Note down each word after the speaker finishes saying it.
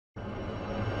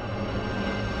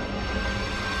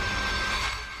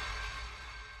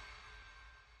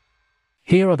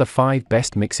Here are the 5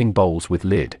 best mixing bowls with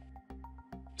lid.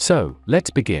 So, let's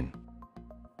begin.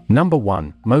 Number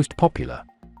 1, most popular.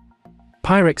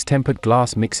 Pyrex tempered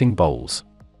glass mixing bowls.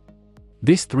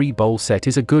 This 3-bowl set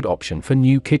is a good option for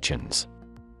new kitchens.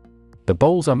 The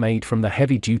bowls are made from the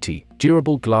heavy-duty,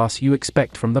 durable glass you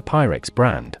expect from the Pyrex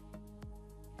brand.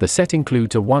 The set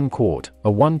includes a 1 quart,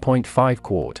 a 1.5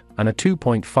 quart, and a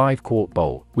 2.5 quart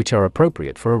bowl, which are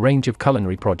appropriate for a range of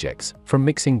culinary projects, from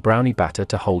mixing brownie batter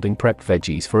to holding prepped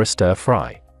veggies for a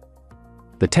stir-fry.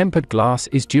 The tempered glass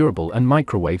is durable and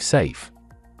microwave safe.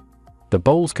 The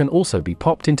bowls can also be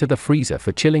popped into the freezer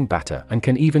for chilling batter and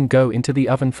can even go into the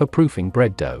oven for proofing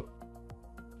bread dough.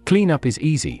 Cleanup is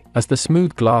easy, as the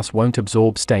smooth glass won't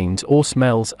absorb stains or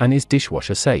smells and is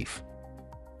dishwasher safe.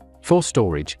 For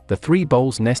storage, the 3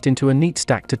 bowls nest into a neat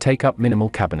stack to take up minimal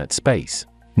cabinet space.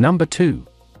 Number 2.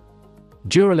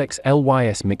 Duralex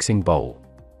LYS Mixing Bowl.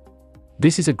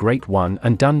 This is a great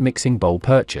one-and-done mixing bowl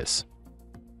purchase.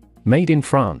 Made in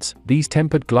France, these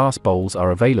tempered glass bowls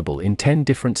are available in 10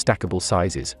 different stackable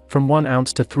sizes, from 1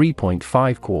 ounce to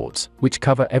 3.5 quarts, which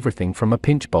cover everything from a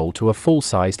pinch bowl to a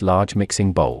full-sized large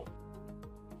mixing bowl.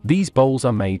 These bowls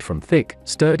are made from thick,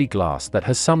 sturdy glass that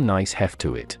has some nice heft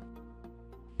to it.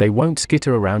 They won't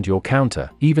skitter around your counter,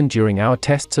 even during our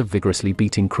tests of vigorously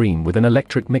beating cream with an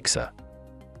electric mixer.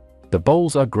 The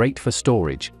bowls are great for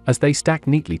storage, as they stack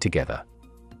neatly together.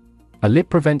 A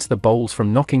lip prevents the bowls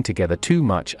from knocking together too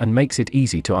much and makes it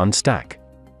easy to unstack.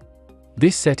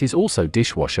 This set is also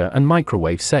dishwasher and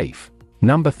microwave safe.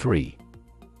 Number 3.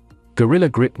 Gorilla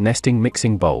Grip Nesting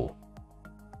Mixing Bowl.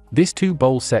 This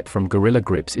 2-bowl set from Gorilla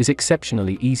Grips is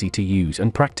exceptionally easy to use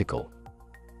and practical.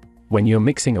 When you're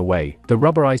mixing away, the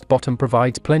rubberized bottom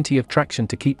provides plenty of traction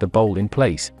to keep the bowl in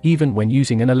place, even when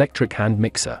using an electric hand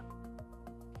mixer.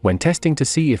 When testing to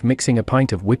see if mixing a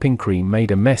pint of whipping cream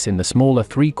made a mess in the smaller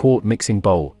 3-quart mixing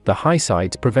bowl, the high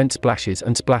sides prevent splashes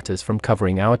and splatters from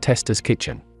covering our tester's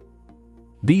kitchen.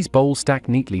 These bowls stack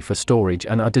neatly for storage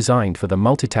and are designed for the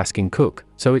multitasking cook,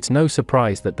 so it's no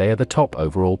surprise that they are the top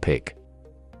overall pick.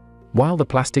 While the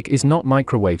plastic is not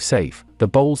microwave safe, the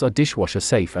bowls are dishwasher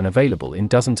safe and available in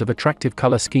dozens of attractive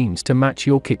color schemes to match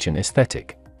your kitchen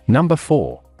aesthetic. Number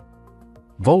 4.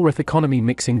 Vollrath Economy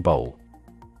Mixing Bowl.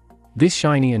 This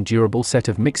shiny and durable set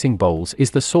of mixing bowls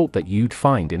is the sort that you'd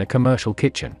find in a commercial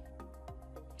kitchen.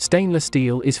 Stainless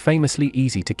steel is famously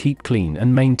easy to keep clean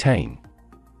and maintain.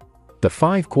 The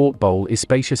 5-quart bowl is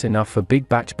spacious enough for big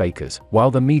batch bakers,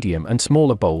 while the medium and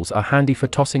smaller bowls are handy for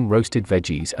tossing roasted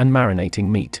veggies and marinating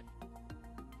meat.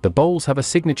 The bowls have a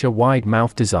signature wide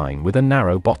mouth design with a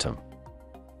narrow bottom.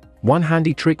 One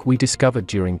handy trick we discovered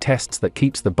during tests that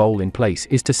keeps the bowl in place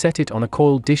is to set it on a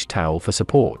coiled dish towel for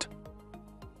support.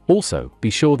 Also, be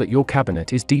sure that your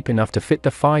cabinet is deep enough to fit the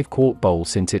 5-quart bowl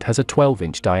since it has a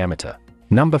 12-inch diameter.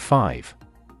 Number 5.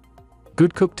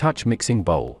 Goodcook Touch Mixing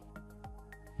Bowl.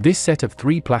 This set of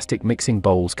 3 plastic mixing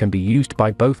bowls can be used by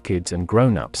both kids and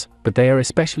grown-ups, but they are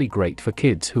especially great for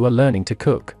kids who are learning to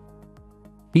cook.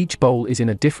 Each bowl is in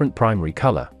a different primary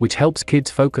color, which helps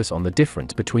kids focus on the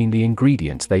difference between the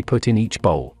ingredients they put in each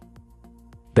bowl.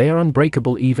 They are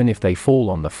unbreakable even if they fall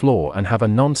on the floor and have a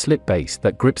non-slip base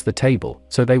that grips the table,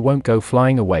 so they won't go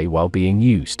flying away while being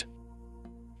used.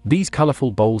 These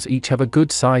colorful bowls each have a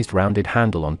good-sized rounded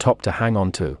handle on top to hang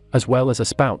on to, as well as a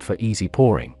spout for easy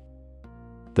pouring.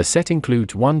 The set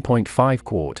includes 1.5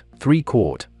 quart, 3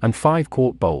 quart, and 5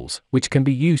 quart bowls, which can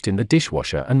be used in the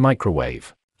dishwasher and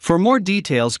microwave. For more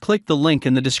details, click the link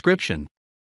in the description.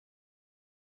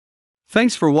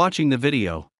 Thanks for watching the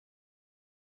video.